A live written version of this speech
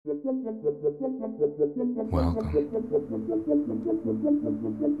Welcome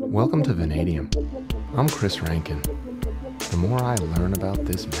to Vanadium. I'm Chris Rankin. The more I learn about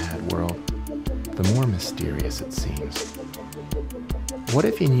this mad world, the more mysterious it seems. What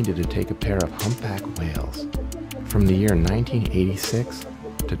if you needed to take a pair of humpback whales from the year 1986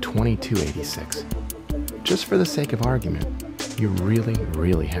 to 2286? Just for the sake of argument, you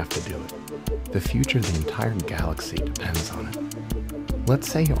really have to do it. The future of the entire galaxy depends on it. Let's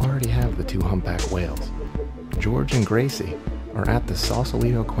say you already have the two humpback whales. George and Gracie are at the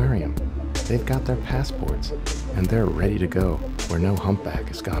Sausalito Aquarium. They've got their passports, and they're ready to go where no humpback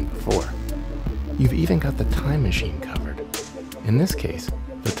has gone before. You've even got the time machine covered. In this case,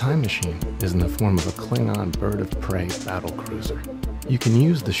 the time machine is in the form of a Klingon bird of prey battle cruiser. You can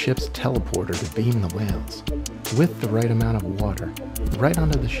use the ship's teleporter to beam the whales, with the right amount of water, right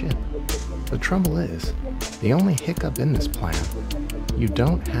onto the ship. The trouble is, the only hiccup in this plan, you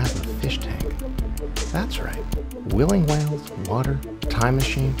don't have a fish tank. That's right, willing whales, water, time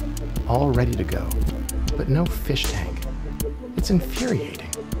machine, all ready to go, but no fish tank. It's infuriating.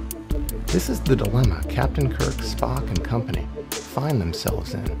 This is the dilemma Captain Kirk, Spock, and company find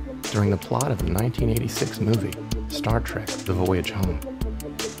themselves in during the plot of the 1986 movie, Star Trek: The Voyage Home.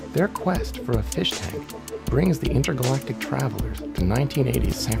 Their quest for a fish tank brings the intergalactic travelers to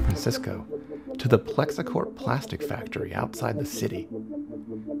 1980s San Francisco, to the Plexicorp plastic factory outside the city.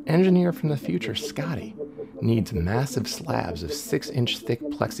 Engineer from the future, Scotty, needs massive slabs of 6-inch thick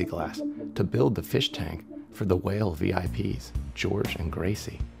plexiglass to build the fish tank for the whale VIPs, George and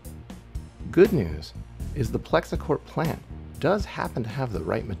Gracie. Good news is the Plexicorp plant does happen to have the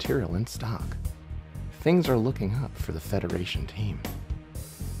right material in stock. Things are looking up for the Federation team.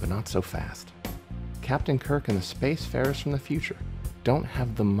 But not so fast. Captain Kirk and the spacefarers from the future don't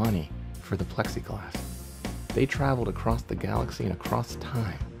have the money for the plexiglass. They traveled across the galaxy and across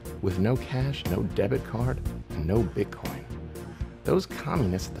time with no cash, no debit card, and no Bitcoin. Those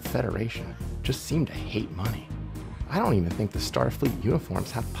communists at the Federation just seem to hate money. I don't even think the Starfleet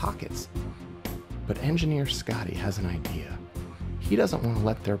uniforms have pockets. But engineer Scotty has an idea. He doesn't want to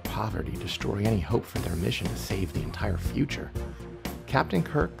let their poverty destroy any hope for their mission to save the entire future. Captain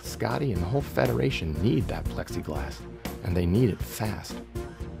Kirk, Scotty, and the whole Federation need that plexiglass, and they need it fast.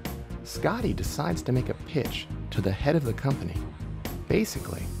 Scotty decides to make a pitch to the head of the company,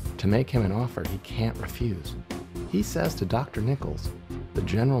 basically to make him an offer he can't refuse. He says to Dr. Nichols, the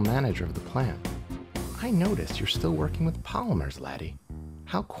general manager of the plant, "I notice you're still working with polymers, laddie.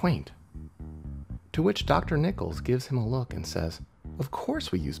 How quaint." To which Dr. Nichols gives him a look and says, "Of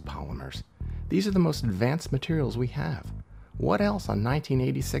course we use polymers. These are the most advanced materials we have. What else on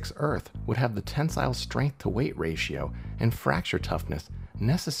 1986 Earth would have the tensile strength to weight ratio and fracture toughness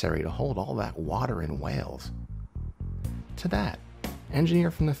necessary to hold all that water in whales?" To that,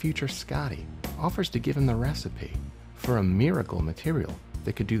 engineer from the future Scotty offers to give him the recipe for a miracle material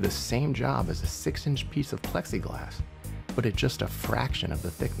that could do the same job as a 6-inch piece of plexiglass, but at just a fraction of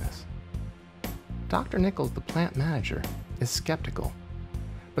the thickness. Dr. Nichols, the plant manager, is skeptical,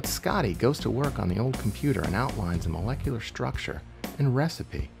 but Scotty goes to work on the old computer and outlines a molecular structure and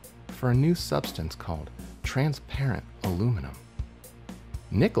recipe for a new substance called transparent aluminum.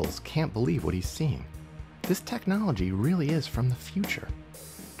 Nichols can't believe what he's seeing. This technology really is from the future.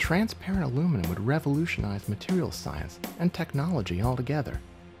 Transparent aluminum would revolutionize materials science and technology altogether.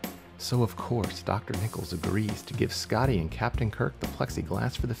 So of course, Dr. Nichols agrees to give Scotty and Captain Kirk the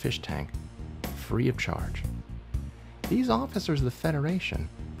plexiglass for the fish tank, free of charge. These officers of the Federation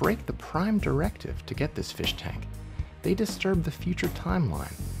break the prime directive to get this fish tank. They disturb the future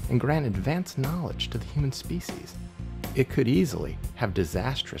timeline and grant advanced knowledge to the human species. It could easily have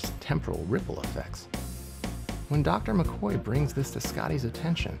disastrous temporal ripple effects. When Dr. McCoy brings this to Scotty's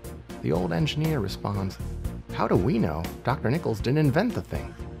attention, the old engineer responds, "How do we know Dr. Nichols didn't invent the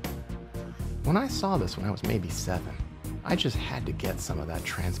thing?" When I saw this when I was maybe 7, I just had to get some of that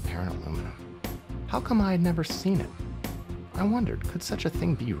transparent aluminum. How come I had never seen it? I wondered, could such a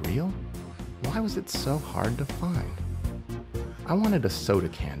thing be real? Why was it so hard to find? I wanted a soda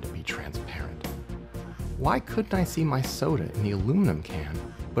can to be transparent. Why couldn't I see my soda in the aluminum can,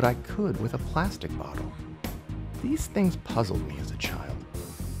 but I could with a plastic bottle? These things puzzled me as a child.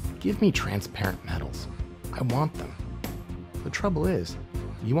 Give me transparent metals. I want them. The trouble is,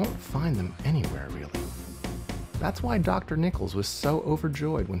 you won't find them anywhere really. That's why Dr. Nichols was so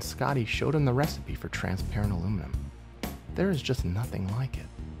overjoyed when Scotty showed him the recipe for transparent aluminum. There is just nothing like it.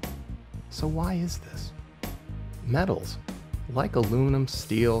 So why is this? Metals, like aluminum,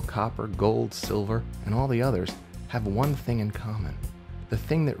 steel, copper, gold, silver, and all the others, have one thing in common. The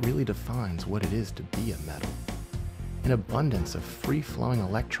thing that really defines what it is to be a metal. an abundance of free-flowing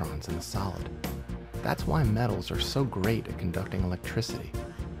electrons in the solid. That's why metals are so great at conducting electricity.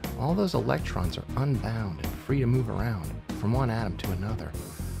 All those electrons are unbound and free to move around from one atom to another,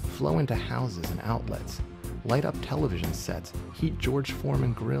 flow into houses and outlets, light up television sets, heat George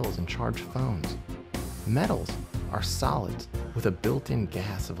Foreman grills, and charge phones. Metals are solids with a built-in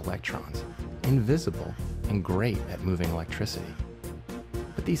gas of electrons, invisible and great at moving electricity.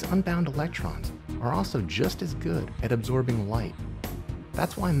 But these unbound electrons are also just as good at absorbing light.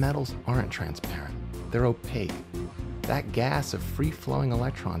 That's why metals aren't transparent. They're opaque. That gas of free-flowing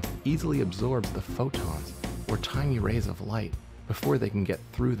electrons easily absorbs the photons, or tiny rays of light, before they can get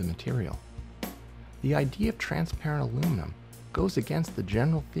through the material. The idea of transparent aluminum goes against the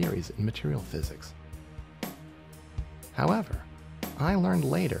general theories in material physics. However, I learned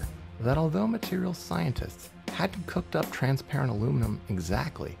later that although materials scientists hadn't cooked up transparent aluminum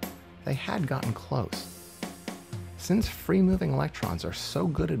exactly, they had gotten close. Since free-moving electrons are so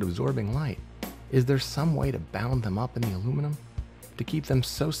good at absorbing light, is there some way to bound them up in the aluminum? To keep them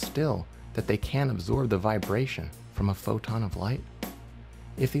so still that they can't absorb the vibration from a photon of light?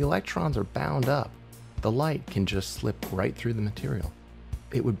 If the electrons are bound up, the light can just slip right through the material.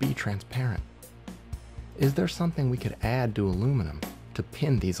 It would be transparent. Is there something we could add to aluminum to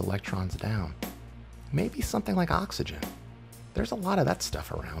pin these electrons down? Maybe something like oxygen. There's a lot of that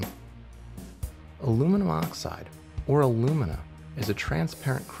stuff around. Aluminum oxide, or alumina, is a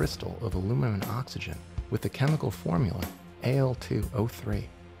transparent crystal of aluminum and oxygen with the chemical formula Al2O3.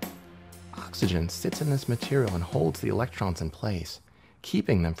 Oxygen sits in this material and holds the electrons in place,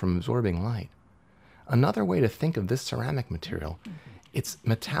 keeping them from absorbing light. Another way to think of this ceramic material, it's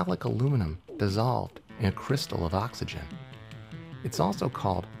metallic aluminum dissolved in a crystal of oxygen. It's also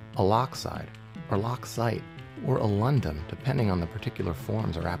called aloxide, or loxite, or alundum, depending on the particular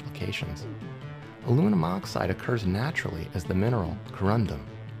forms or applications. Aluminum oxide occurs naturally as the mineral corundum.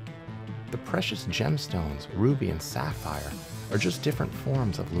 The precious gemstones, ruby and sapphire, are just different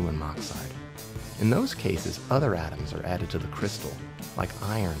forms of aluminum oxide. In those cases, other atoms are added to the crystal, like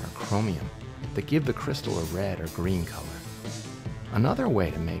iron or chromium, that give the crystal a red or green color. Another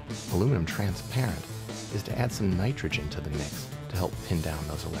way to make aluminum transparent is to add some nitrogen to the mix to help pin down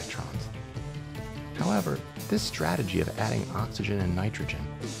those electrons. However, this strategy of adding oxygen and nitrogen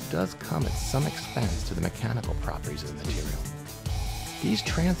does come at some expense to the mechanical properties of the material. These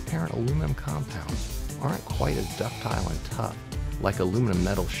transparent aluminum compounds aren't quite as ductile and tough like aluminum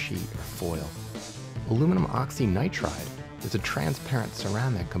metal sheet or foil. Aluminum Oxy Nitride is a transparent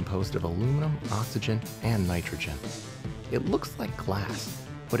ceramic composed of aluminum, oxygen, and nitrogen. It looks like glass,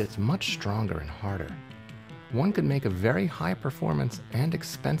 but it's much stronger and harder. One could make a very high performance and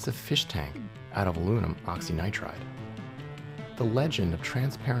expensive fish tank out of aluminum Oxy Nitride. The legend of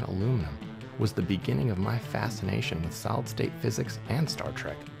transparent aluminum was the beginning of my fascination with solid-state physics and Star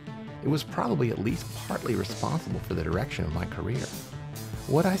Trek. It was probably at least partly responsible for the direction of my career.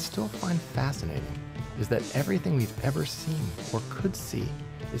 What I still find fascinating is that everything we've ever seen or could see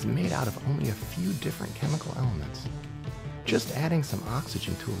is made out of only a few different chemical elements. Just adding some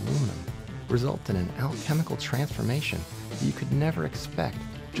oxygen to aluminum results in an alchemical transformation that you could never expect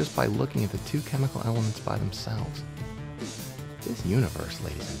just by looking at the two chemical elements by themselves. This universe,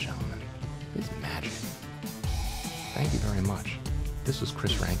 ladies and gentlemen, is magic. Thank you very much. This was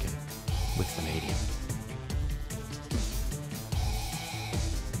Chris Rankin with Vanadium.